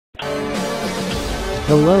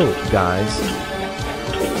Hello, guys.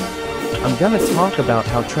 I'm gonna talk about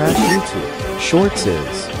how trash YouTube Shorts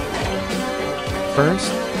is.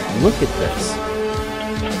 First, look at this.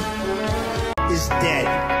 Is dead.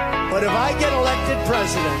 But if I get elected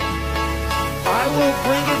president, I will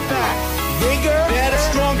bring it back. Bigger, better,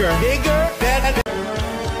 stronger. Bigger,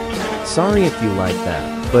 better. Sorry if you like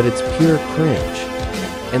that, but it's pure cringe.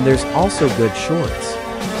 And there's also good shorts.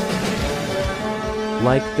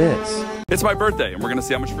 Like this. It's my birthday, and we're gonna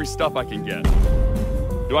see how much free stuff I can get.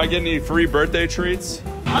 Do I get any free birthday treats?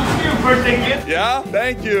 I'll see your birthday gift. Yeah?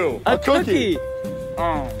 Thank you. A cookie.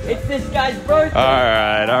 Oh. It's this guy's birthday.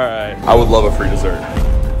 Alright, alright. I would love a free dessert.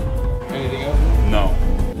 Anything else? No.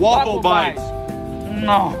 Waffle bites.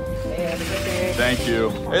 No. Thank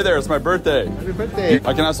you. Hey there, it's my birthday. Happy birthday.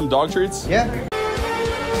 I can have some dog treats? Yeah.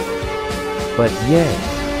 But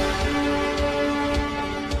yay.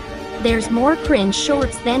 There's more cringe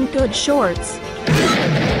shorts than good shorts.